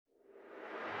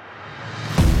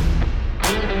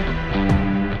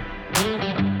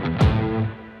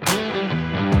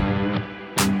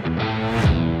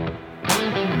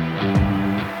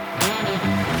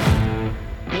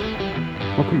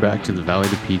back to the Valley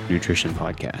to Peak Nutrition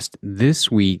Podcast.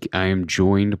 This week, I am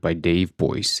joined by Dave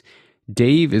Boyce.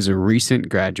 Dave is a recent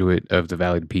graduate of the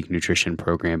Valley to Peak Nutrition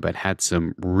program, but had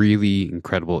some really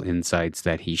incredible insights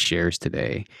that he shares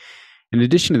today. In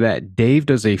addition to that, Dave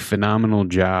does a phenomenal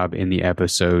job in the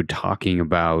episode talking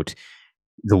about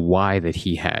the why that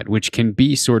he had, which can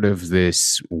be sort of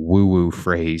this woo-woo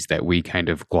phrase that we kind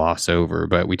of gloss over,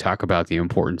 but we talk about the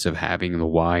importance of having the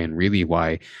why and really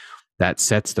why that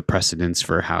sets the precedence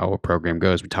for how a program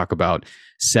goes. We talk about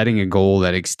setting a goal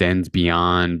that extends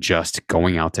beyond just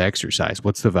going out to exercise.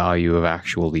 What's the value of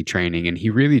actually training? And he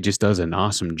really just does an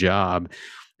awesome job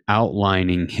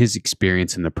outlining his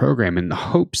experience in the program in the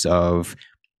hopes of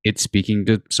it speaking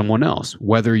to someone else,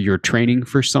 whether you're training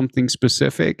for something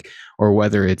specific or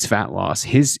whether it's fat loss.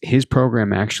 His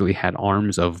program actually had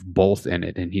arms of both in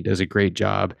it, and he does a great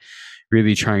job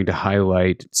really trying to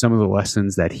highlight some of the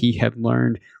lessons that he had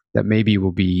learned that maybe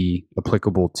will be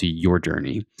applicable to your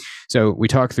journey. So we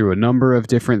talk through a number of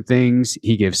different things.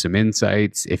 He gives some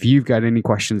insights. If you've got any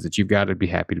questions that you've got, I'd be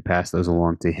happy to pass those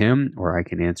along to him, or I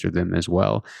can answer them as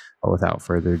well. But without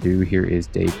further ado, here is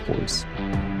Dave Boyce.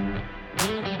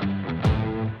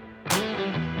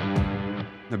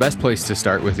 The best place to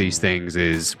start with these things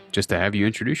is just to have you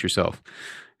introduce yourself.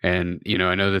 And,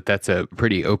 I know that that's a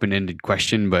pretty open-ended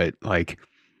question, but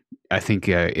I think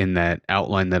in that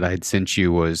outline that I had sent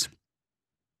you was,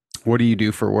 what do you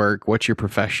do for work? What's your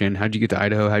profession? How'd you get to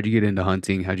Idaho? How'd you get into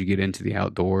hunting? How'd you get into the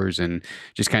outdoors? And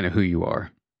just kind of who you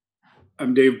are.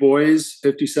 I'm Dave Boyce,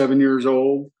 57 years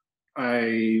old.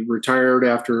 I retired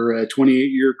after a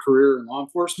 28-year career in law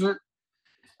enforcement.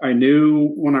 I knew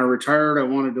when I retired, I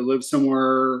wanted to live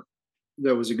somewhere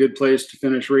that was a good place to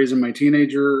finish raising my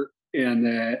teenager and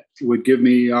that would give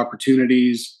me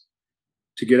opportunities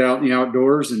to get out in the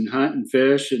outdoors and hunt and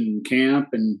fish and camp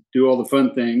and do all the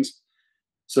fun things.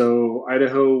 So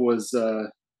Idaho was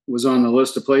on the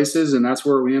list of places, and that's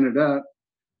where we ended up.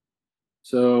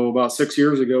 So about 6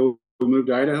 years ago, we moved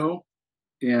to Idaho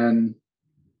and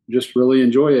just really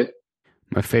enjoy it.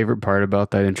 My favorite part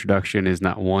about that introduction is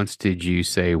not once did you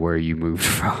say where you moved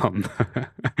from.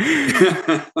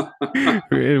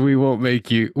 we won't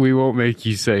make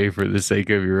you say for the sake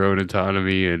of your own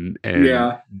autonomy and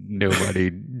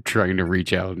nobody trying to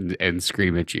reach out and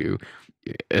scream at you.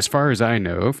 As far as I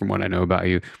know, from what I know about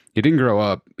you, you didn't grow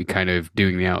up kind of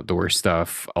doing the outdoor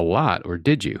stuff a lot, or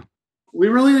did you? We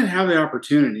really didn't have the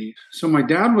opportunity. So my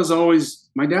dad always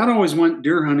went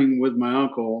deer hunting with my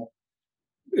uncle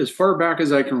as far back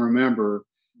as I can remember,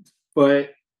 but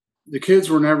the kids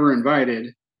were never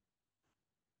invited.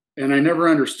 And I never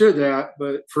understood that.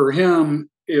 But for him,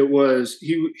 it was,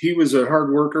 he was a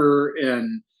hard worker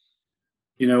and,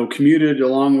 commuted a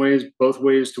long ways, both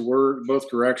ways to work, both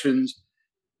directions.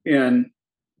 And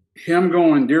him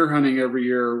going deer hunting every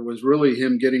year was really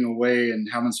him getting away and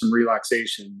having some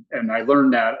relaxation. And I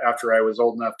learned that after I was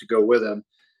old enough to go with him.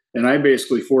 And I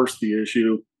basically forced the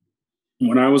issue.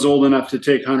 When I was old enough to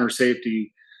take hunter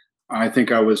safety, I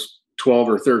think I was 12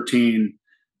 or 13,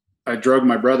 I drugged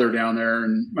my brother down there,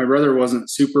 and my brother wasn't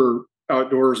super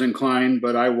outdoors inclined,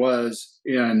 but I was.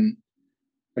 And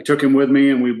I took him with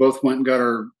me, and we both went and got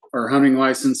our hunting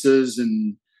licenses.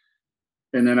 And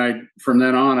then from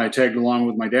then on, I tagged along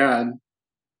with my dad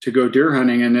to go deer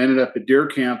hunting and ended up at deer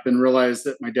camp and realized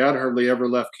that my dad hardly ever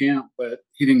left camp, but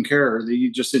he didn't care. He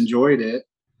just enjoyed it.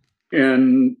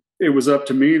 And it was up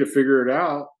to me to figure it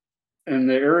out. And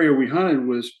the area we hunted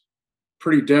was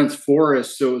pretty dense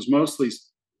forest. So it was mostly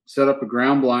set up a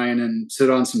ground blind and sit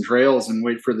on some trails and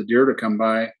wait for the deer to come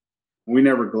by. We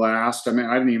never glassed. I mean,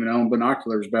 I didn't even own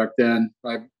binoculars back then.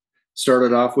 I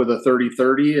started off with a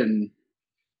 30-30 and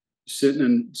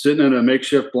sitting in a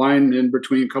makeshift blind in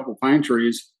between a couple pine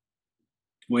trees,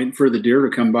 waiting for the deer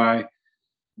to come by.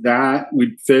 That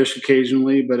we'd fish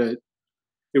occasionally, but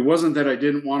it wasn't that I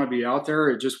didn't want to be out there.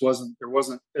 It just there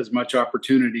wasn't as much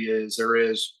opportunity as there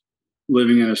is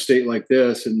living in a state like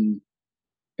this and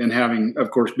having,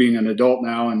 of course, being an adult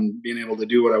now and being able to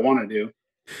do what I want to do.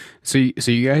 So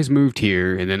you guys moved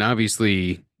here, and then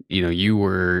obviously, you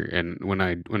were, and when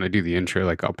I do the intro,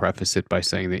 I'll preface it by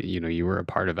saying that, you were a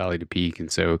part of Valley to Peak.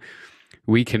 And so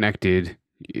we connected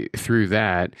through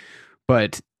that.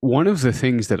 But one of the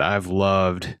things that I've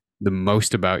loved the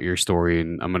most about your story,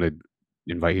 and I'm going to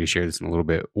invite you to share this in a little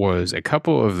bit, was a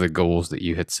couple of the goals that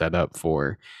you had set up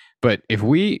for. But if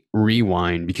we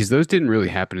rewind, because those didn't really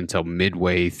happen until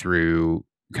midway through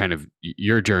kind of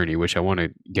your journey, which I want to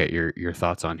get your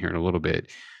thoughts on here in a little bit.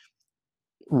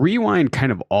 Rewind kind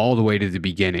of all the way to the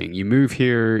beginning. You move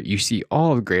here, you see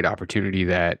all the great opportunity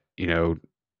that,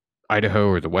 Idaho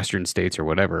or the Western states or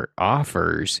whatever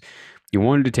offers. You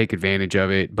wanted to take advantage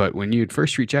of it, but when you'd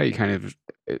first reach out, you kind of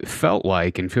felt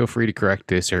like, and feel free to correct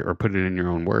this or put it in your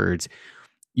own words,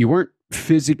 you weren't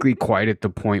physically quite at the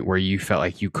point where you felt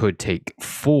like you could take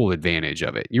full advantage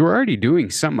of it. You were already doing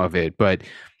some of it, but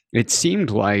it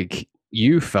seemed like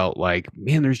you felt like,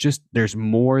 man, there's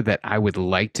more that I would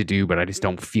like to do, but I just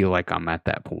don't feel like I'm at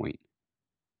that point.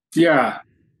 Yeah.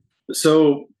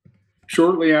 So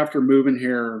shortly after moving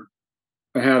here,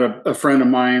 I had a friend of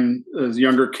mine, a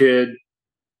younger kid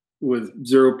with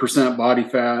 0% body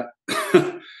fat,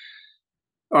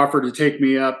 offered to take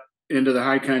me up into the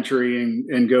high country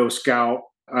and go scout.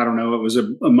 I don't know, it was a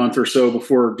month or so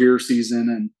before deer season,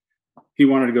 and he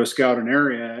wanted to go scout an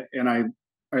area. And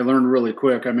I learned really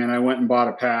quick. I mean, I went and bought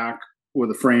a pack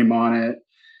with a frame on it.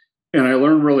 And I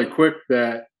learned really quick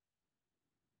that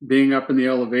being up in the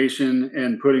elevation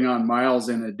and putting on miles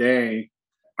in a day,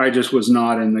 I just was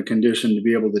not in the condition to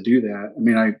be able to do that. I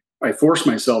mean, I forced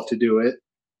myself to do it,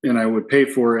 and I would pay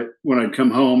for it when I'd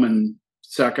come home and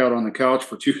sack out on the couch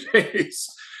for 2 days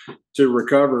to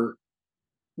recover.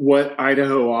 What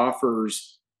Idaho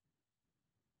offers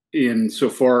in so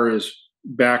far as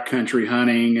backcountry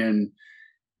hunting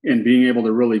and being able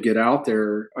to really get out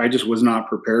there, I just was not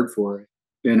prepared for it.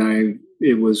 And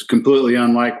it was completely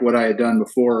unlike what I had done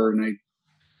before. And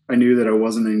I knew that I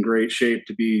wasn't in great shape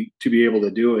to be able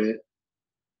to do it.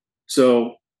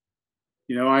 So,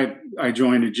 I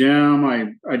joined a gym.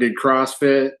 I did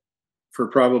CrossFit for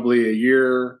probably a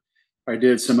year. I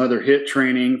did some other HIIT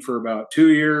training for about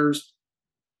 2 years,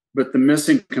 but the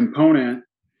missing component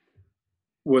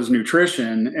was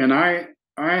nutrition. And I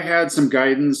had some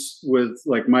guidance with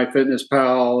like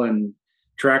MyFitnessPal and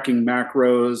tracking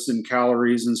macros and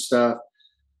calories and stuff.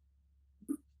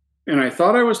 And I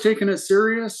thought I was taking it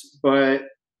serious, but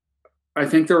I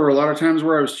think there were a lot of times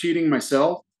where I was cheating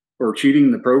myself or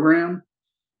cheating the program.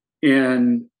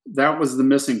 And that was the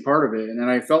missing part of it. And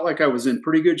I felt like I was in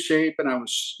pretty good shape and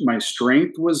my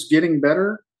strength was getting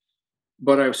better,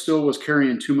 but I still was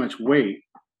carrying too much weight.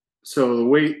 So the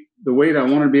weight, I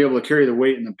wanted to be able to carry the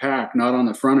weight in the pack, not on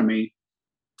the front of me.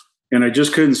 And I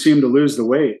just couldn't seem to lose the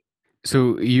weight.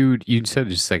 So you said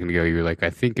just a second ago, you were like,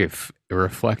 I think if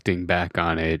reflecting back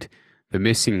on it, the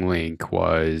missing link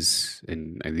was,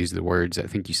 and these are the words I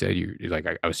think you said, you're like,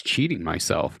 I was cheating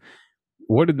myself.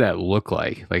 What did that look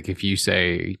like? Like if you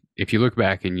look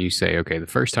back and you say, okay, the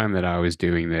first time that I was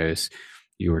doing this,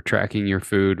 you were tracking your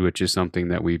food, which is something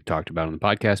that we've talked about on the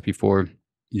podcast before.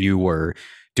 You were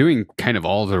doing kind of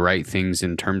all the right things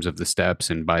in terms of the steps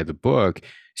and by the book,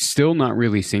 still not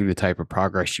really seeing the type of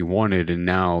progress you wanted. And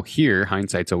now here,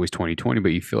 hindsight's always 20/20,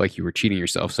 but you feel like you were cheating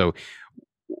yourself. So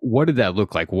what did that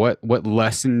look like? What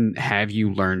lesson have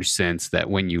you learned since that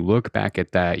when you look back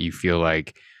at that, you feel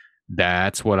like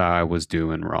that's what I was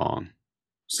doing wrong?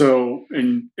 So,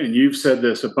 and you've said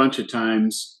this a bunch of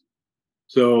times.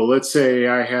 So let's say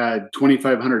I had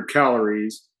 2,500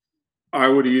 calories. I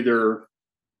would either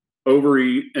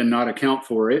overeat and not account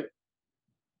for it,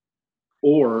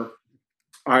 or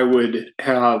I would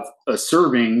have a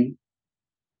serving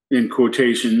in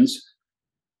quotations,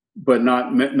 but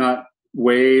not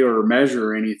weigh or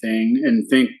measure anything, and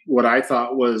think what I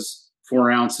thought was 4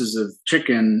 ounces of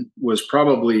chicken was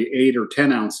probably 8 or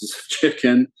 10 ounces of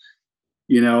chicken.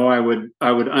 I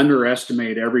would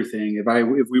underestimate everything.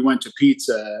 If we went to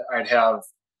pizza, I'd have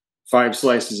 5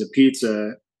 slices of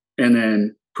pizza and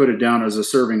then put it down as a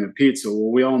serving of pizza.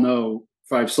 Well, we all know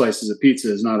 5 slices of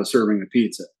pizza is not a serving of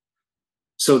pizza.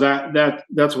 So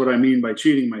that's what I mean by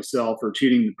cheating myself or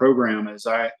cheating the program. Is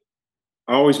I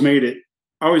always made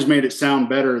it sound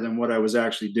better than what I was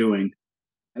actually doing.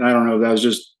 And I don't know if that was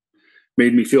just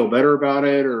made me feel better about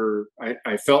it, or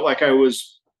I felt like I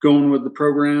was going with the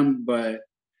program, but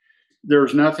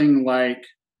there's nothing like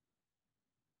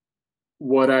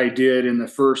what I did in the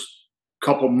first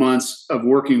couple months of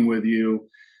working with you,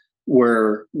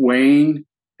 where weighing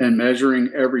and measuring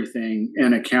everything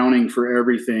and accounting for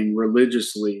everything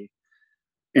religiously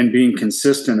and being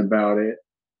consistent about it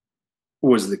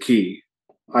was the key.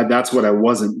 That's what I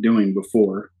wasn't doing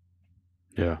before.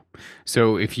 Yeah.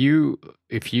 So if you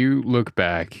look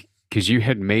back, because you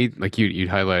had made, like you'd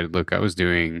highlighted, look, I was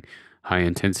doing high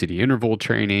intensity interval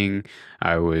training,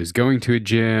 I was going to a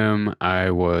gym,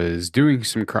 I was doing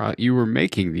some you were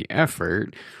making the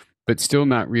effort, but still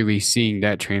not really seeing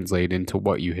that translate into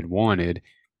what you had wanted.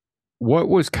 What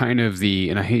was kind of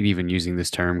and I hate even using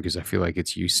this term because I feel like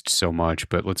it's used so much,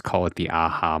 but let's call it the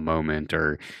aha moment,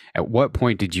 or at what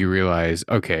point did you realize,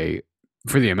 okay,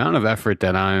 for the amount of effort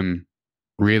that I'm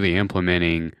really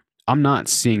implementing, I'm not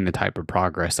seeing the type of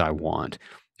progress I want.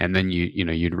 and then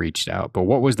you'd reached out. But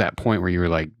what was that point where you were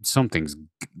like, something's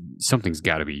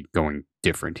got to be going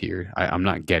different here? I'm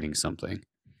not getting something.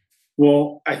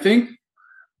 Well, I think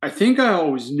I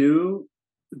always knew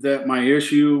that my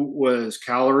issue was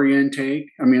calorie intake.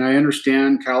 I mean, I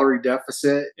understand calorie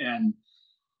deficit and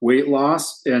weight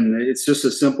loss, and it's just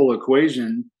a simple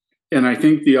equation. And I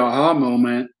think the aha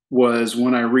moment was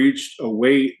when I reached a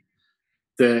weight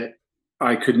that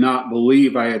I could not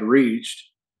believe I had reached.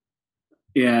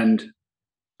 And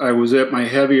I was at my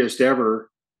heaviest ever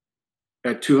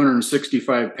at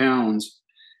 265 pounds.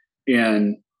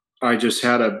 And I just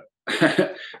had a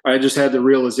I just had the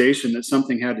realization that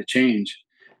something had to change.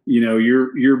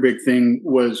 Your big thing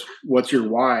was, what's your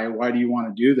why? Why do you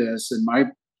want to do this? And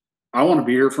I want to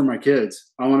be here for my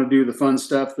kids. I want to do the fun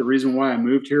stuff. The reason why I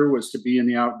moved here was to be in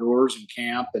the outdoors and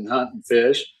camp and hunt and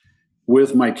fish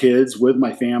with my kids, with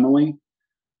my family.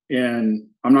 And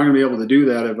I'm not going to be able to do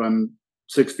that if I'm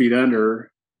 6 feet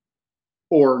under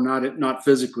or not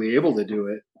physically able to do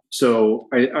it. So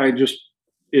I just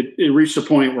it reached a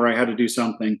point where I had to do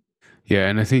something. Yeah,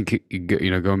 and I think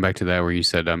going back to that where you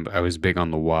said I was big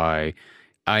on the why,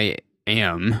 I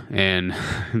am, and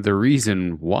the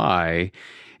reason why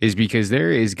is because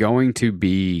there is going to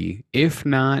be, if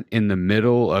not in the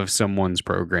middle of someone's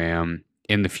program,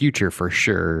 in the future for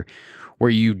sure,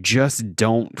 where you just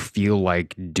don't feel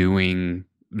like doing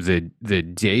the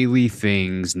daily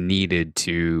things needed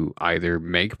to either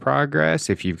make progress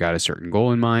if you've got a certain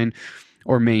goal in mind,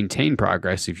 or maintain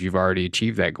progress if you've already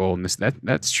achieved that goal. And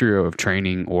that's true of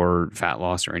training or fat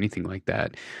loss or anything like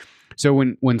that. So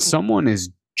when someone is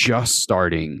just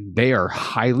starting, they are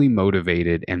highly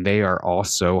motivated and they are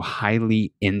also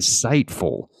highly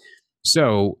insightful.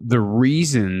 So the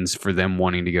reasons for them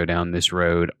wanting to go down this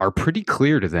road are pretty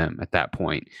clear to them at that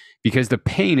point, because the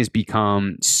pain has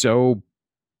become so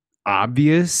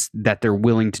obvious that they're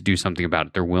willing to do something about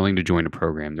it. They're willing to join a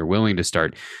program. They're willing to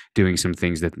start doing some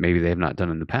things that maybe they have not done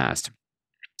in the past.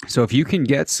 So if you can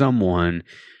get someone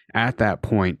at that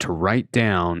point to write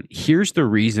down, here's the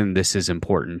reason this is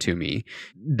important to me,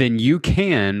 then you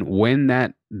can, when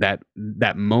that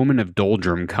moment of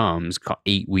doldrum comes,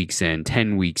 8 weeks in,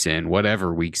 10 weeks in,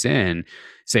 whatever weeks in,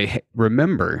 say, hey,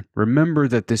 remember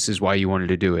that this is why you wanted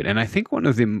to do it. And I think one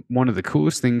of the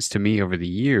coolest things to me over the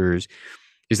years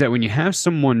is that when you have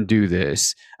someone do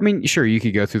this, I mean, sure, you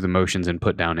could go through the motions and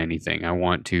put down anything. I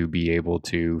want to be able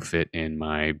to fit in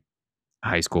my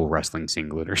high school wrestling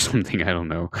singlet or something. I don't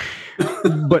know.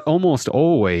 But almost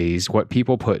always what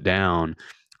people put down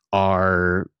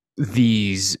are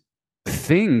these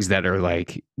things that are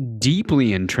like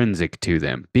deeply intrinsic to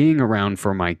them. Being around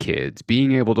for my kids,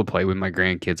 being able to play with my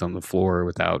grandkids on the floor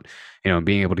without,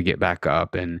 being able to get back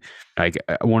up. And like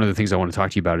one of the things I want to talk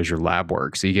to you about is your lab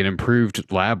work. So you get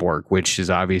improved lab work, which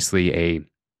is obviously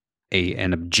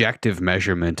an objective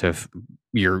measurement of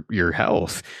your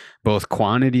health, both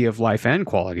quantity of life and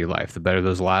quality of life. The better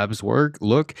those labs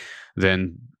look,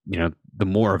 then the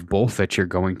more of both that you're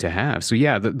going to have. So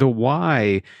yeah, the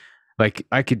why, like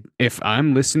I could, if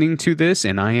I'm listening to this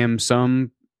and I am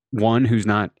someone who's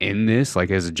not in this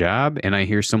like as a job, and I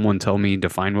hear someone tell me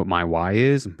define what my why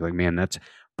is, I'm like, man, that's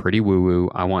pretty woo woo.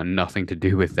 I want nothing to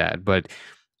do with that. But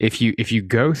if you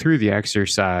go through the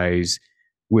exercise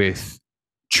with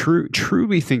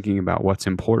truly thinking about what's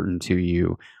important to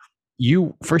you,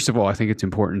 first of all, I think it's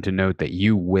important to note that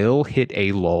you will hit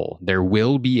a lull. There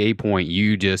will be a point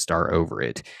you just are over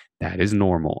it. That is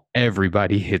normal.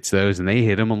 Everybody hits those, and they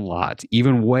hit them a lot.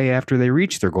 Even way after they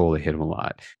reach their goal, they hit them a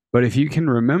lot. But if you can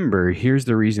remember, here's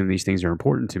the reason these things are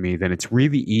important to me, then it's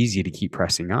really easy to keep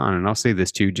pressing on. And I'll say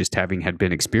this too, just having had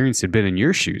been experienced, had been in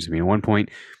your shoes. I mean, at one point,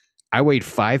 I weighed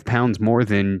 5 pounds more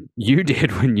than you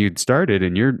did when you'd started,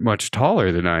 and you're much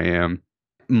taller than I am.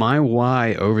 My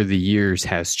why over the years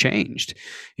has changed.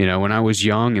 When I was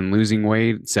young and losing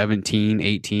weight, 17,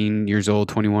 18 years old,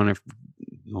 21, I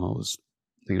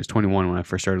think it was 21 when I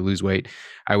first started to lose weight.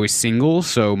 I was single,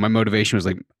 so my motivation was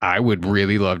like, I would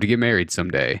really love to get married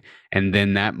someday. And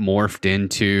then that morphed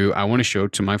into, I want to show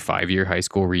up to my 5-year high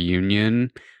school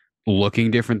reunion looking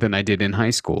different than I did in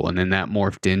high school. And then that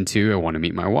morphed into, I want to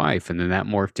meet my wife. And then that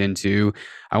morphed into,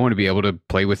 I want to be able to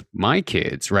play with my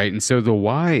kids, right? And so the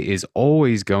why is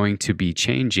always going to be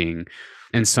changing.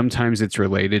 And sometimes it's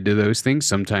related to those things.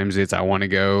 Sometimes it's, I want to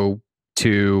go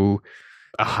to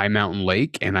a high mountain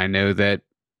lake, and I know that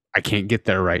I can't get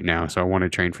there right now, so I want to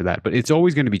train for that. But it's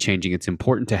always going to be changing. It's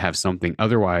important to have something.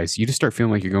 Otherwise, you just start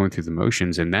feeling like you're going through the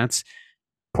motions, and that's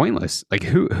pointless. Like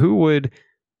who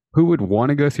would want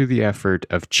to go through the effort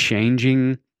of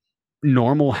changing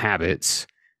normal habits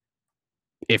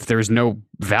if there's no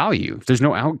value, if there's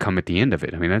no outcome at the end of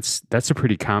it. I mean, that's a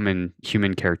pretty common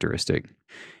human characteristic.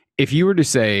 If you were to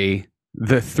say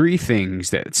the three things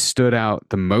that stood out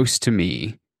the most to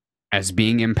me as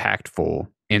being impactful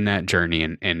in that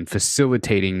journey and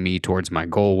facilitating me towards my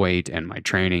goal weight and my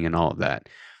training and all of that,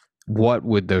 what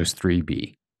would those three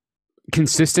be?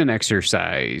 Consistent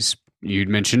exercise. You'd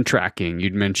mentioned tracking,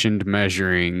 you'd mentioned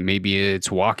measuring, maybe it's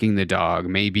walking the dog,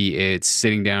 maybe it's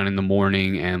sitting down in the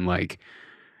morning and like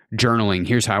journaling,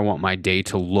 here's how I want my day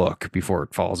to look before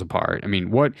it falls apart. I mean,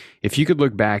 what if you could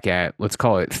look back at, let's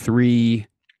call it three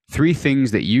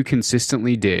things that you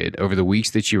consistently did over the weeks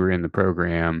that you were in the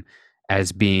program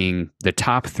as being the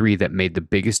top three that made the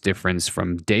biggest difference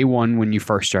from day one when you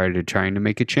first started trying to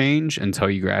make a change until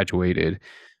you graduated,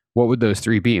 what would those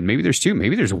three be? And maybe there's two,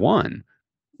 maybe there's one.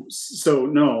 So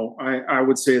no, I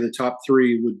would say the top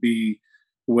three would be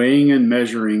weighing and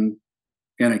measuring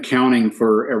and accounting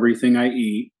for everything I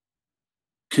eat,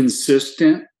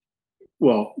 consistent,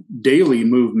 well, daily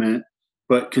movement,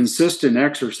 but consistent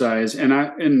exercise. And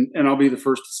I'll be the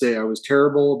first to say I was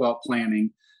terrible about planning.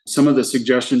 Some of the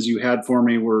suggestions you had for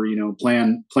me were,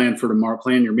 plan for tomorrow,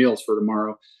 plan your meals for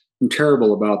tomorrow. I'm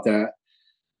terrible about that.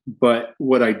 But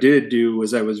what I did do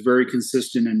was I was very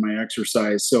consistent in my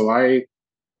exercise. So I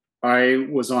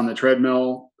was on the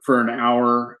treadmill for an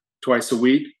hour twice a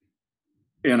week,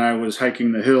 and I was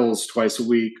hiking the hills twice a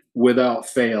week without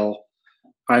fail.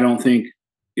 I don't think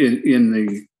in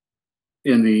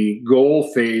the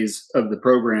goal phase of the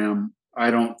program, I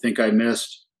don't think I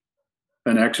missed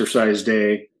an exercise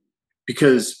day,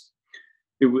 because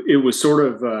it was sort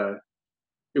of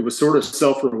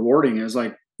self-rewarding. It was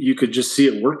like you could just see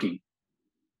it working.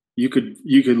 You could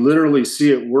literally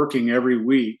see it working every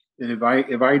week. And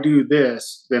if I do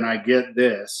this, then I get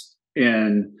this,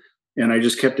 and I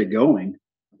just kept it going.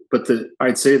 But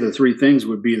I'd say the three things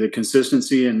would be the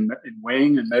consistency in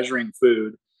weighing and measuring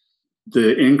food,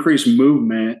 the increased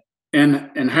movement,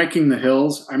 and hiking the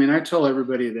hills. I mean, I tell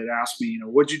everybody that asks me,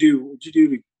 what'd you do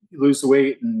to lose the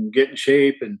weight and get in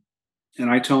shape? And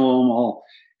I tell them all,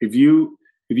 if you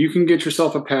can get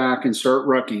yourself a pack and start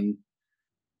rucking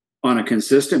on a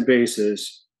consistent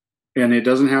basis, and it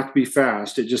doesn't have to be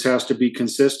fast, it just has to be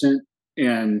consistent.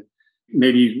 And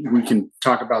maybe we can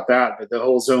talk about that, but the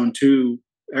whole zone 2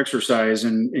 exercise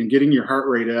and getting your heart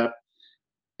rate up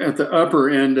at the upper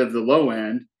end of the low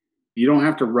end. You don't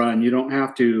have to run. You don't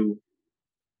have to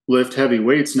lift heavy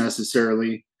weights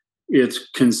necessarily. It's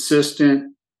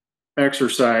consistent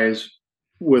exercise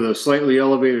with a slightly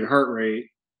elevated heart rate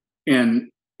and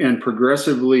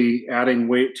progressively adding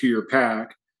weight to your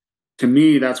pack. To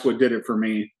me, that's what did it for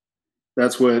me.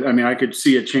 That's what, I mean, I could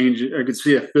see a change. I could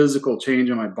see a physical change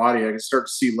in my body. I could start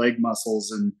to see leg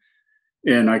muscles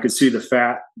and I could see the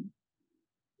fat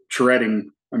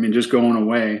shredding. I mean, just going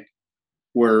away,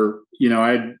 where,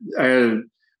 I had a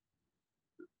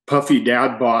puffy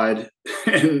dad bod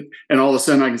and all of a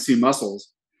sudden I can see muscles.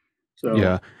 So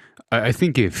yeah, I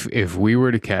think if we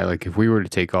were to if we were to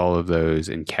take all of those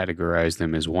and categorize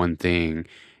them as one thing,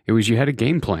 it was you had a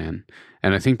game plan.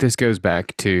 And I think this goes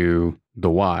back to the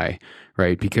why,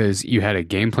 right? Because you had a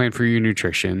game plan for your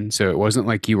nutrition. So it wasn't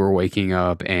like you were waking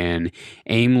up and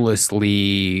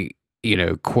aimlessly,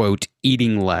 quote,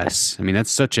 eating less. I mean, that's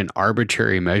such an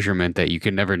arbitrary measurement that you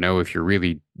can never know if you're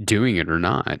really doing it or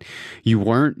not. You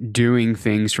weren't doing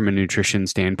things from a nutrition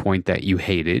standpoint that you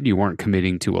hated. You weren't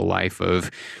committing to a life of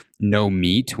no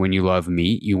meat when you love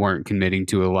meat. You weren't committing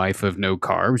to a life of no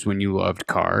carbs when you loved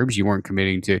carbs. You weren't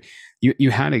committing to,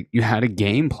 you had a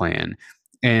game plan.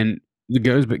 And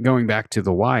going back to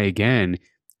the why again,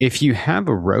 if you have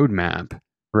a roadmap,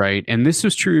 right? And this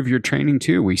was true of your training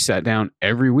too. We sat down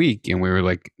every week and we were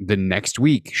like, the next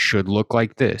week should look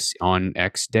like this on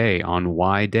X day, on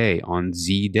Y day, on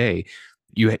Z day.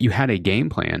 You had a game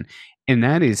plan. And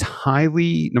that is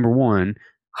number one,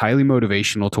 highly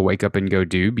motivational to wake up and go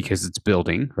do, because it's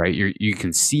building, right? You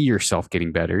can see yourself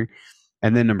getting better.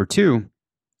 And then number two,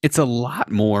 it's a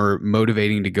lot more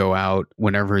motivating to go out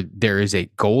whenever there is a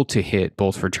goal to hit,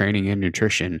 both for training and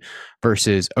nutrition,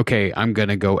 versus, okay, I'm going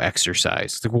to go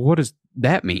exercise. It's like, well, what does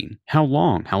that mean? How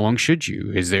long? How long should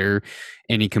you? Is there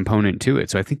any component to it?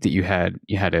 So I think that you had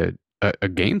a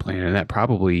game plan, and that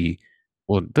probably,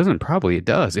 well, it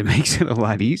does. It makes it a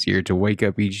lot easier to wake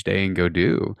up each day and go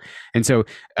do. And so,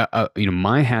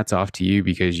 my hat's off to you,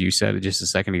 because you said it just a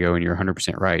second ago and you're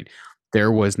 100% right. There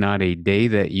was not a day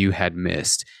that you had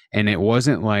missed. And it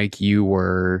wasn't like it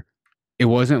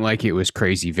was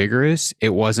crazy vigorous. It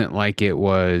wasn't like it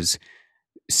was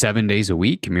 7 days a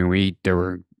week. I mean, there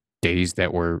were days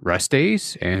that were rest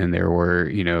days, and there were,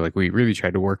 we really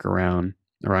tried to work around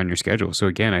around your schedule. So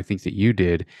again, I think that you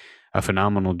did a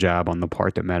phenomenal job on the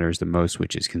part that matters the most,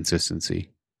 which is consistency.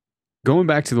 Going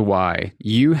back to the why,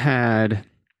 you had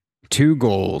two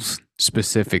goals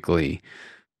specifically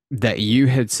that you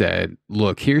had said,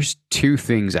 look, here's two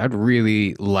things I'd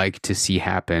really like to see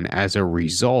happen as a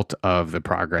result of the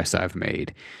progress I've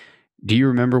made. Do you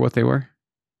remember what they were?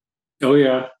 Oh,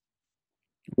 yeah.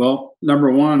 Well,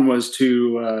 number one was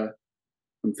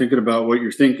I'm thinking about what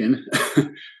you're thinking.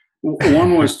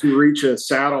 One was to reach a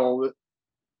saddle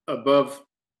above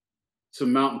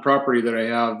some mountain property that I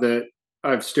have that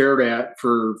I've stared at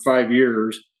for 5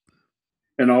 years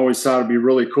and always thought it'd be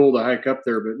really cool to hike up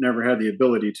there, but never had the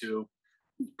ability to.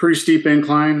 Pretty steep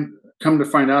incline. Come to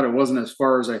find out, it wasn't as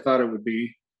far as I thought it would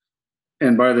be.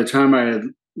 And by the time I had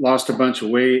lost a bunch of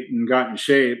weight and got in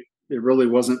shape, it really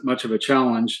wasn't much of a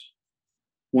challenge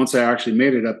once I actually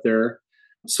made it up there.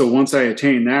 So once I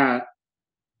attained that,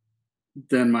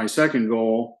 then my second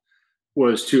goal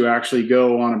was to actually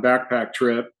go on a backpack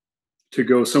trip to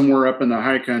go somewhere up in the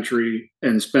high country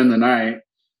and spend the night,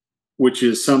 which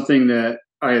is something that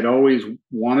I had always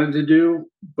wanted to do,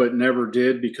 but never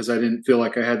did because I didn't feel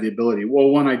like I had the ability. Well,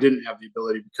 one, I didn't have the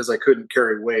ability because I couldn't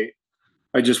carry weight.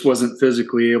 I just wasn't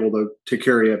physically able to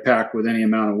carry a pack with any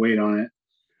amount of weight on it.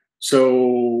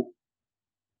 So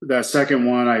that second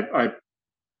one,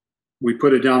 we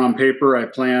put it down on paper. I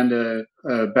planned a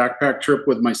backpack trip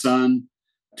with my son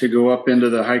to go up into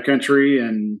the high country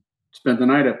and spent the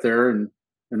night up there, and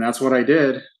that's what I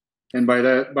did. And by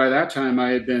that time,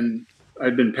 I'd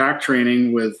been pack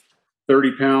training with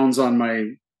 30 pounds on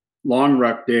my long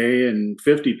ruck day and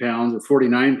 50 pounds or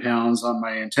 49 pounds on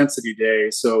my intensity day.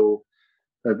 So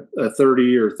a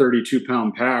 30 or 32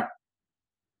 pound pack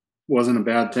wasn't a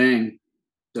bad thing.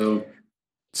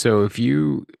 So if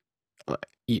you,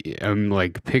 I'm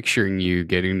like picturing you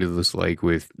getting to this lake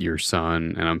with your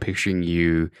son, and I'm picturing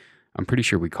you, I'm pretty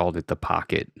sure we called it the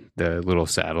pocket, the little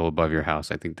saddle above your house.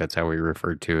 I think that's how we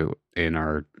referred to it in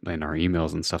our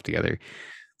emails and stuff together.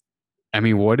 I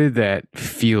mean, what did that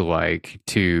feel like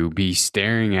to be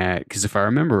staring at? Because if I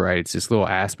remember right, it's this little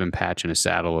aspen patch and a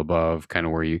saddle above, kind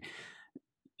of where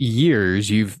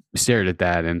you've stared at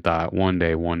that and thought one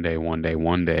day, one day, one day,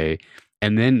 one day.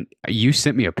 And then you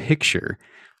sent me a picture.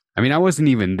 I mean, I wasn't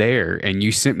even there, and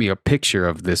you sent me a picture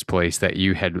of this place that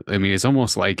you had. I mean, it's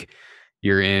almost like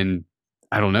you're in,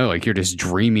 I don't know, like you're just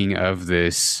dreaming of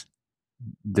this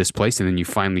place, and then you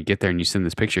finally get there and you send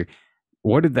this picture.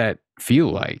 What did that feel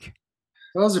like?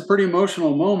 That was a pretty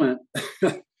emotional moment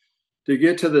to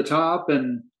get to the top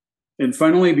and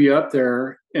finally be up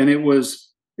there. And it was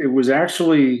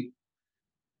actually,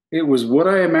 it was what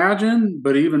I imagined,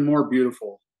 but even more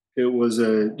beautiful. It was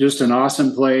just an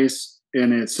awesome place,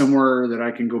 and it's somewhere that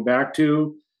I can go back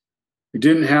to. It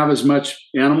didn't have as much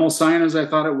animal sign as I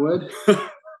thought it would,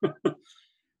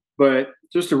 but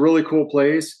just a really cool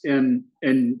place, and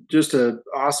just an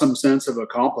awesome sense of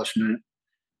accomplishment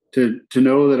to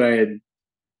know that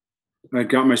I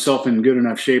got myself in good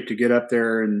enough shape to get up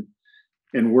there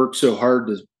and work so hard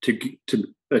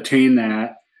to attain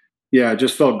that. Yeah, it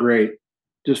just felt great.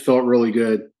 Just felt really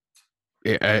good.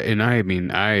 And I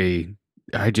mean, I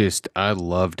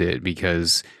loved it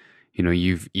because,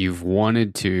 you've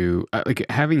wanted to, like,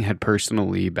 having had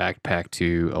personally backpacked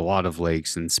to a lot of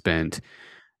lakes and spent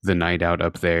the night out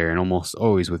up there, and almost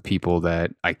always with people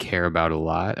that I care about a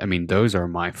lot. I mean, those are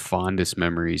my fondest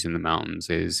memories in the mountains.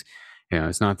 Is,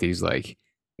 it's not these like,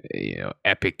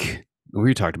 epic.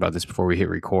 We talked about this before we hit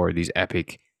record. These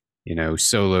epic,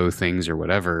 solo things or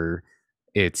whatever.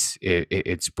 It's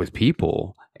with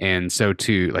people. And so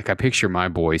too, like, I picture my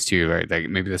boys too, right? Like,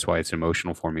 maybe that's why it's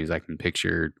emotional for me, is I can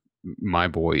picture my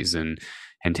boys and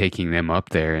taking them up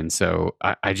there. And so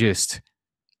I just,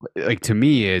 like, to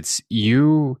me, it's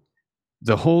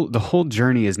the whole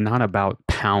journey is not about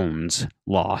pounds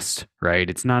lost, right?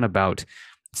 It's not about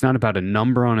a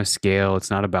number on a scale. It's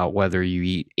not about whether you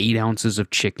eat 8 ounces of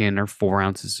chicken or 4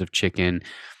 ounces of chicken.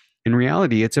 In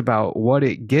reality, it's about what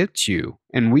it gets you.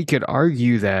 And we could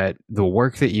argue that the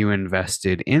work that you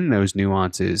invested in those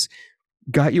nuances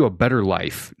got you a better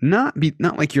life. Not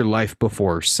like your life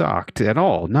before sucked at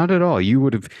all. Not at all. You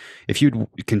would have, if you'd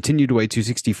continued to weigh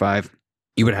 265,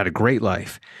 you would have had a great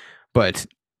life. But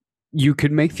you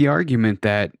could make the argument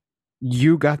that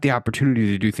you got the opportunity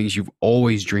to do things you've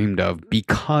always dreamed of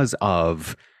because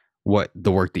of what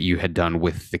the work that you had done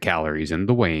with the calories and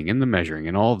the weighing and the measuring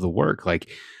and all of the work. Like,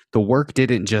 the work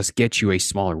didn't just get you a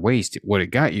smaller waist. What it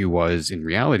got you was, in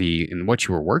reality, and what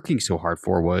you were working so hard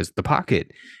for, was the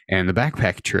pocket and the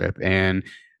backpack trip and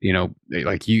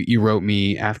like you wrote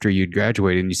me after you'd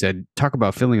graduated and you said, talk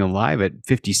about feeling alive at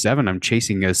 57. I'm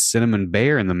chasing a cinnamon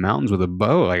bear in the mountains with a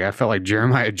bow. Like I felt like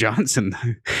Jeremiah Johnson,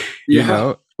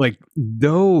 Yeah. like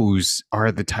those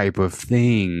are the type of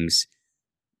things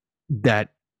that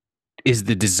is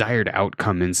the desired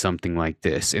outcome in something like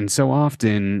this. And so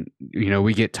often,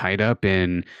 we get tied up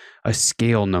in a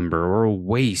scale number or a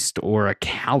waist or a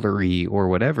calorie or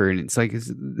whatever. And it's like,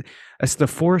 that's the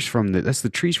forest that's the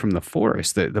trees from the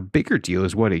forest. The bigger deal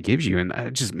is what it gives you. And I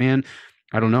just, man,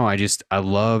 I don't know. I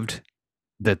loved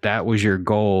that was your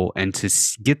goal. And to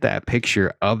get that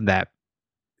picture of that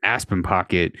Aspen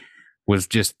pocket was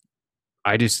just,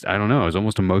 I don't know. It was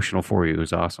almost emotional for you. It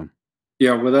was awesome.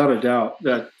 Yeah, without a doubt.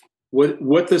 That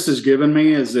what this has given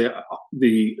me is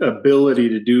the ability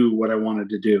to do what I wanted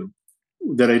to do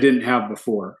that I didn't have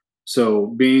before. So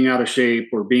being out of shape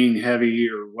or being heavy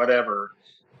or whatever,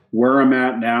 where I'm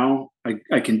at now,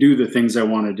 I can do the things I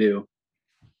want to do.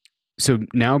 So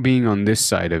now being on this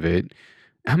side of it,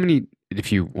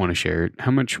 if you want to share it,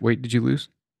 how much weight did you lose?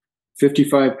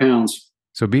 55 pounds.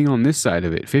 So being on this side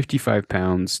of it, 55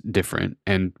 pounds different,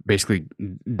 and basically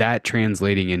that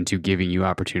translating into giving you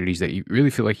opportunities that you really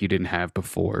feel like you didn't have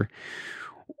before.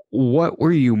 What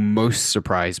were you most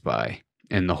surprised by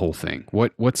in the whole thing?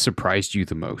 What surprised you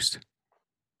the most?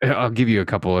 I'll give you a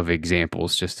couple of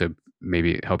examples just to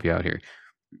maybe help you out here.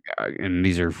 And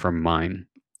these are from mine.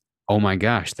 Oh my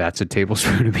gosh, that's a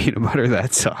tablespoon of peanut butter.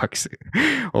 That sucks.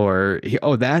 Or,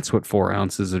 oh, that's what 4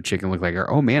 ounces of chicken look like.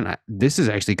 Or, oh man, this is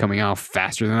actually coming out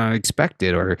faster than I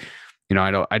expected. Or,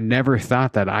 I never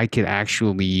thought that I could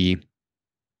actually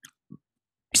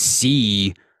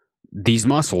see these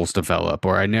muscles develop.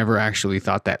 Or I never actually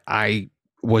thought that I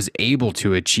was able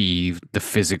to achieve the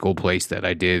physical place that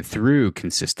I did through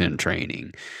consistent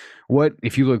training. What,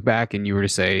 if you look back and you were to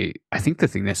say, I think the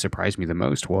thing that surprised me the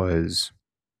most was,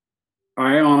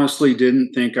 I honestly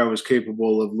didn't think I was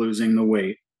capable of losing the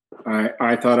weight.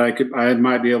 I thought I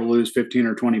might be able to lose 15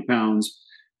 or 20 pounds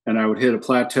and I would hit a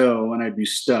plateau and I'd be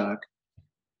stuck.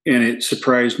 And it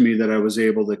surprised me that I was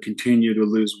able to continue to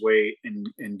lose weight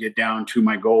and get down to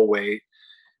my goal weight.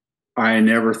 I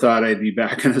never thought I'd be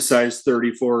back in a size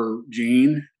 34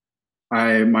 jean.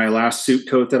 My last suit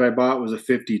coat that I bought was a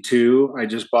 52. I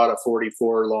just bought a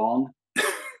 44 long.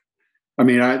 I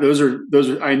mean, those are.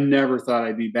 I never thought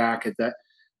I'd be back at that.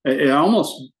 It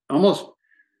almost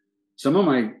some of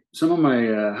my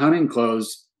hunting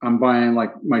clothes. I'm buying,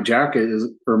 like, my jacket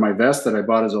or my vest that I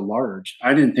bought is a large.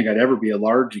 I didn't think I'd ever be a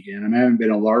large again. I mean, I haven't been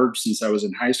a large since I was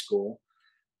in high school.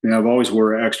 I've always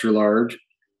wore extra large.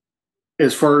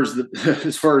 As far as the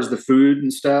as far as the food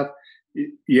and stuff,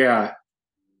 yeah,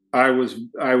 I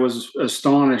was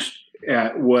astonished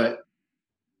at what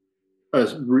a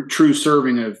true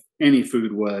serving of any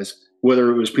food was,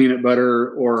 whether it was peanut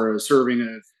butter or a serving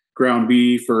of ground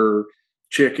beef or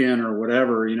chicken or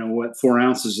whatever, what 4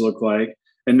 ounces look like.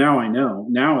 And now I know.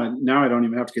 Now I don't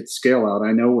even have to get the scale out.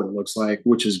 I know what it looks like,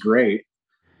 which is great.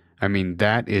 I mean,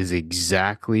 that is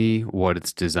exactly what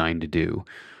it's designed to do.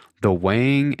 The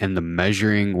weighing and the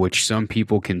measuring, which some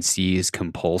people can see as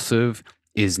compulsive,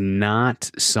 is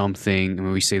not something, I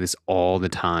mean, we say this all the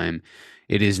time.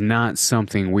 It is not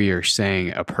something we are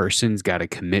saying a person's got to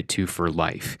commit to for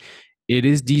life. It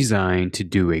is designed to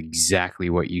do exactly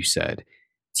what you said.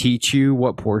 Teach you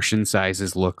what portion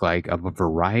sizes look like of a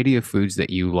variety of foods that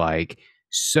you like,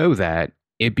 so that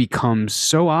it becomes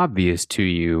so obvious to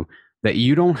you that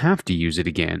you don't have to use it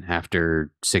again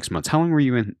after 6 months. How long were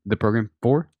you in the program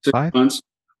for? 5? 6 months.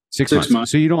 6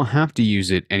 months. So you don't have to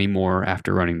use it anymore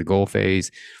after running the goal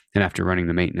phase and after running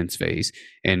the maintenance phase.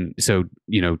 And so,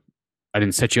 I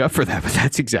didn't set you up for that, but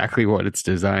that's exactly what it's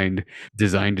designed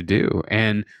to do.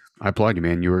 And I applaud you,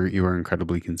 man. You were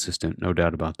incredibly consistent, no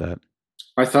doubt about that.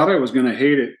 I thought I was going to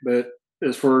hate it, but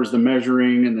as far as the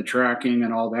measuring and the tracking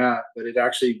and all that, but it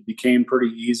actually became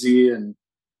pretty easy. And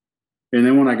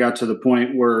then when I got to the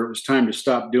point where it was time to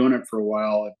stop doing it for a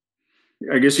while,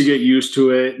 I guess you get used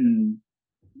to it, and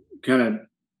kind of,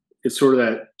 it's sort of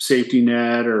that safety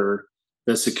net or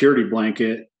the security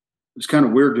blanket. It's kind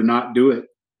of weird to not do it.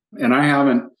 And I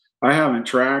haven't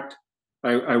tracked.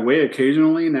 I weigh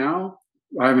occasionally now.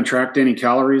 I haven't tracked any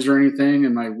calories or anything,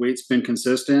 and my weight's been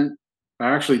consistent.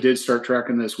 I actually did start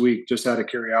tracking this week just out of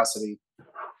curiosity.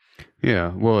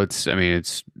 Yeah, well, it's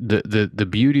the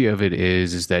beauty of it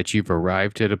is that you've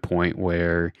arrived at a point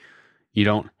where you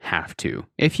don't have to.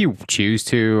 If you choose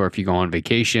to, or if you go on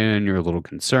vacation, you're a little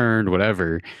concerned,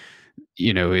 whatever,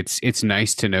 it's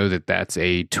nice to know that that's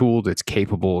a tool that's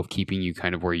capable of keeping you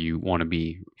kind of where you want to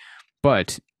be.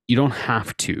 But you don't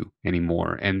have to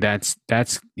anymore. And that's I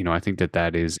think that's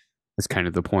kind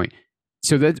of the point.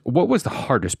 So what was the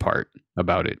hardest part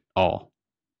about it all?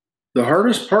 The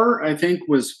hardest part, I think,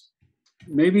 was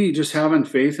maybe just having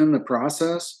faith in the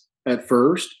process at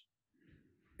first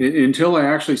until I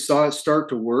actually saw it start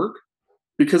to work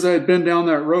because I had been down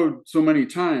that road so many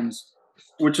times,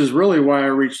 which is really why I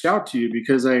reached out to you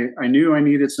because I knew I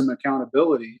needed some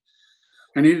accountability.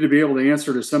 I needed to be able to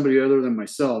answer to somebody other than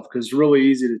myself because it's really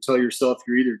easy to tell yourself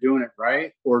you're either doing it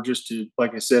right or just to,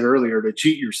 like I said earlier, to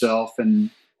cheat yourself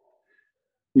and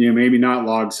maybe not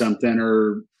log something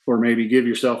or maybe give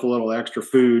yourself a little extra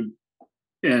food,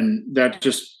 and that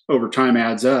just over time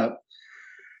adds up.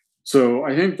 So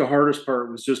I think the hardest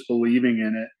part was just believing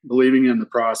in it, believing in the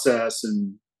process,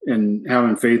 and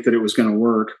having faith that it was going to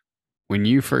work. When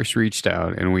you first reached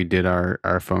out and we did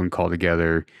our phone call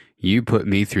together, you put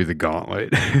me through the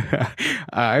gauntlet.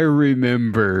 I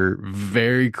remember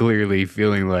very clearly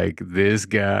feeling like this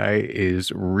guy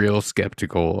is real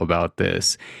skeptical about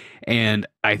this. And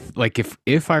I like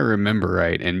if I remember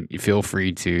right, and feel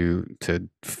free to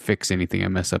fix anything I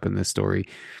mess up in this story,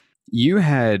 you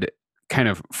had kind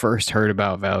of first heard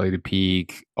about Valley to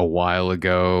Peak a while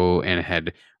ago and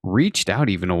had reached out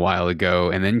even a while ago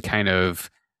and then kind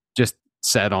of just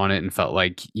set on it and felt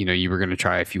like, you were going to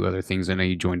try a few other things. I know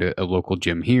you joined a local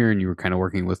gym here and you were kind of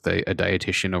working with a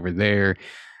dietitian over there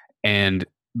and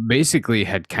basically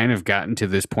had kind of gotten to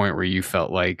this point where you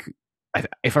felt like,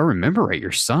 if I remember right,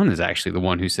 your son is actually the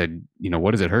one who said,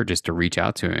 what does it hurt just to reach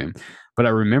out to him? But I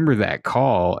remember that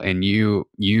call and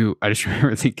I just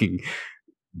remember thinking,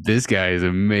 this guy is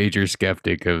a major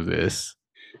skeptic of this.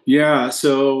 Yeah.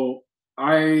 So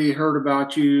I heard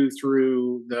about you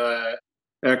through the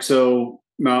Exo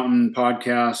Mountain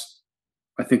podcast.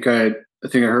 I think I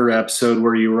heard an episode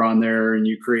where you were on there and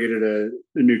you created a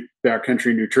new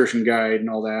backcountry nutrition guide and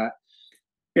all that.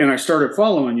 And I started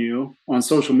following you on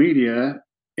social media.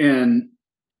 And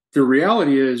the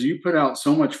reality is you put out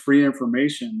so much free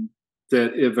information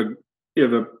that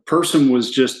if a person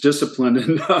was just disciplined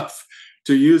enough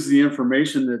to use the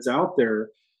information that's out there,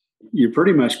 you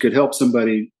pretty much could help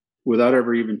somebody without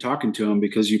ever even talking to them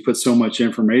because you put so much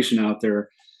information out there.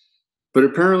 But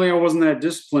apparently I wasn't that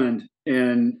disciplined,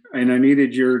 and I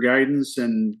needed your guidance,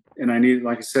 and I needed,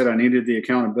 like I said, I needed the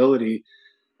accountability.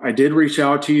 I did reach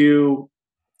out to you,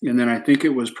 and then I think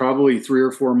it was probably 3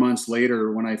 or 4 months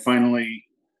later when I finally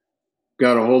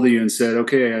got a hold of you and said,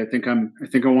 okay, I think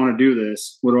I want to do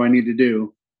this. What do I need to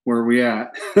do? Where are we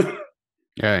at?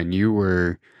 Yeah,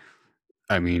 and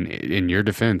I mean, in your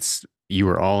defense, you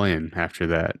were all in after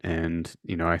that. And,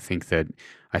 I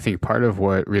think part of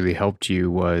what really helped you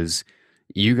was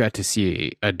you got to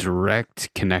see a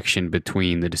direct connection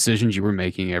between the decisions you were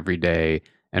making every day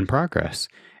and progress.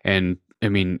 And I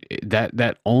mean,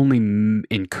 that only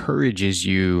encourages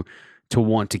you to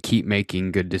want to keep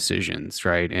making good decisions,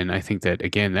 right? And I think that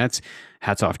again, that's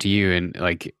hats off to you. And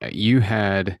like you'd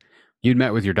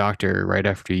met with your doctor right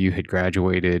after you had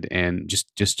graduated, and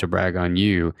just to brag on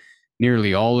you,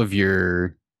 nearly all of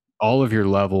your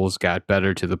levels got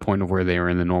better to the point of where they were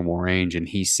in the normal range. And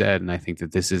he said, and I think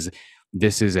that this is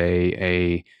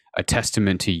a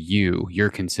testament to your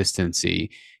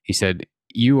consistency. He said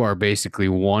you are basically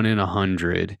 1 in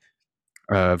 100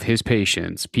 of his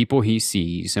patients, people he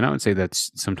sees, and I would say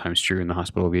that's sometimes true in the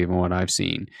hospital, even what I've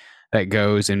seen, that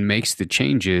goes and makes the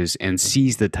changes and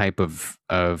sees the type of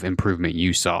improvement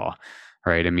you saw,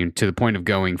 right? I mean, to the point of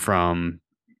going from,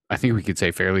 I think we could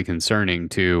say fairly concerning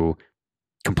to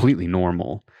completely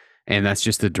normal. And that's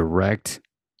just a direct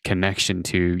connection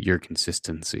to your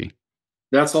consistency.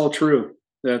 That's all true.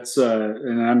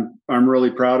 And I'm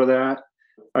really proud of that.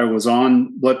 I was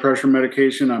on blood pressure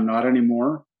medication. I'm not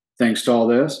anymore, thanks to all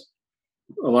this.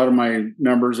 A lot of my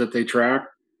numbers that they track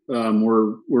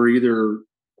were either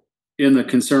in the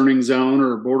concerning zone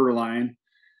or borderline,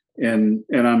 and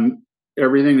I'm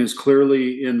everything is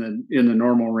clearly in the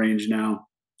normal range now.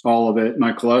 All of it,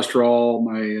 my cholesterol,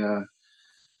 my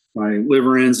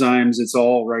liver enzymes, it's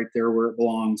all right there where it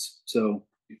belongs. So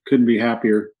couldn't be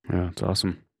happier. Yeah, it's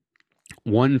awesome.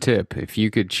 One tip, if you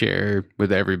could share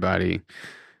with everybody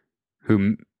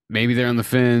who maybe they're on the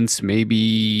fence,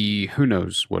 maybe who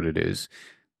knows what it is,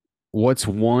 what's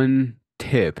one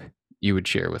tip you would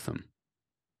share with them?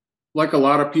 Like a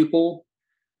lot of people,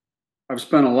 I've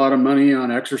spent a lot of money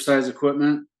on exercise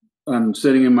equipment. I'm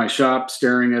sitting in my shop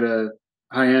staring at a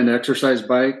high-end exercise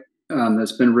bike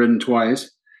that's been ridden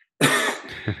twice.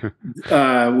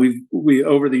 We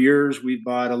over the years we've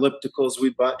bought ellipticals,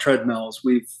 we've bought treadmills,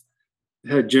 we've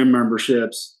had gym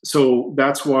memberships. So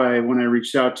that's why when I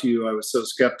reached out to you, I was so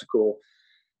skeptical.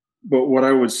 But what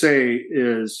I would say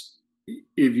is,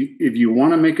 if you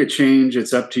want to make a change,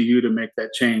 it's up to you to make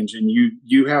that change, and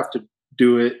you have to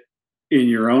do it in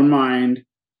your own mind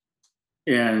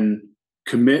and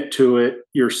commit to it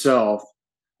yourself,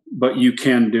 but you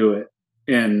can do it.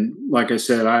 And like I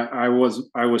said, I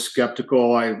was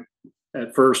skeptical.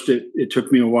 At first it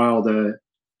took me a while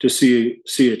to see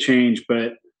a change,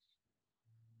 but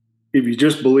if you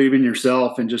just believe in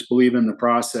yourself and just believe in the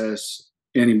process,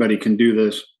 anybody can do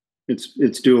this.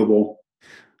 It's doable.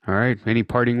 All right. Any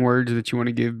parting words that you want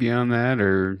to give beyond that?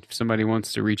 Or if somebody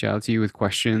wants to reach out to you with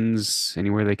questions,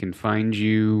 anywhere they can find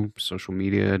you, social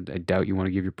media? I doubt you want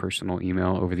to give your personal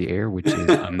email over the air, which is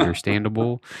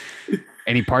understandable.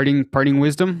 Any parting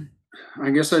wisdom?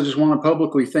 I guess I just want to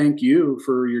publicly thank you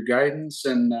for your guidance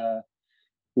and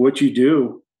what you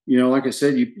do. Like I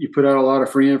said, you put out a lot of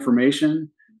free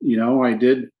information. I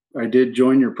did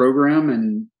join your program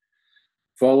and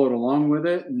followed along with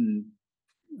it, and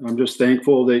I'm just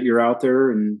thankful that you're out there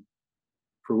and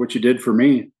for what you did for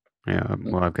me. Yeah,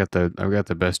 well, I've got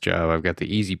the best job. I've got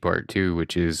the easy part too,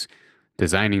 which is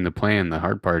designing the plan. The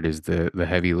hard part is the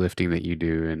heavy lifting that you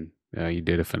do, and you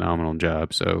did a phenomenal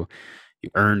job. So you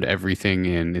earned everything,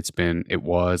 and it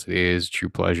is true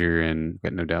pleasure, and I've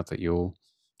got no doubt that you'll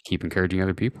keep encouraging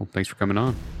other people. Thanks for coming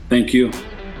on. Thank you.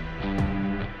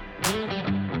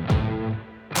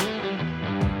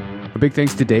 Big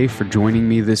thanks to Dave for joining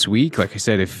me this week. Like I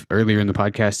said, if earlier in the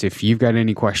podcast, if you've got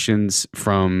any questions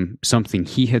from something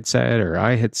he had said or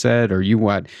I had said, or you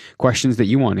want questions that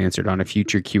you want answered on a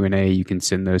future Q&A, you can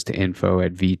send those to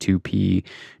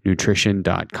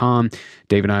info@v2pnutrition.com.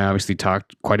 Dave and I obviously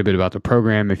talked quite a bit about the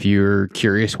program. If you're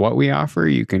curious what we offer,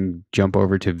 you can jump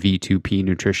over to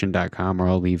v2pnutrition.com, or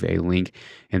I'll leave a link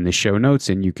in the show notes,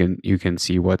 and you can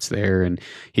see what's there. And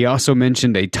he also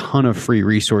mentioned a ton of free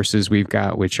resources we've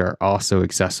got, which are also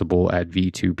accessible at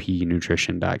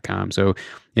v2pnutrition.com. So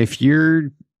if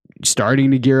you're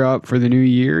starting to gear up for the new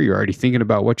year, you're already thinking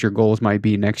about what your goals might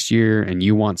be next year, and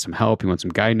you want some help, you want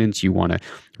some guidance, you want to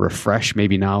refresh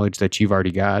maybe knowledge that you've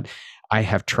already got, I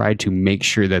have tried to make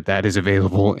sure that is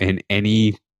available in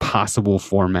any possible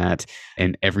format,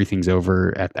 and everything's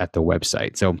over at the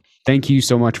website. So thank you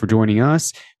so much for joining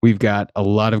us. We've got a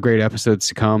lot of great episodes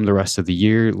to come the rest of the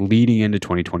year leading into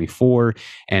 2024.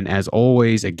 And as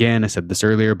always, again, I said this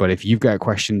earlier, but if you've got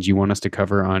questions you want us to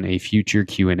cover on a future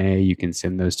Q&A, you can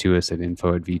send those to us at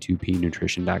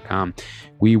info@v2pnutrition.com.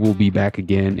 We will be back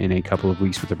again in a couple of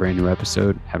weeks with a brand new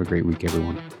episode. Have a great week,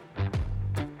 everyone.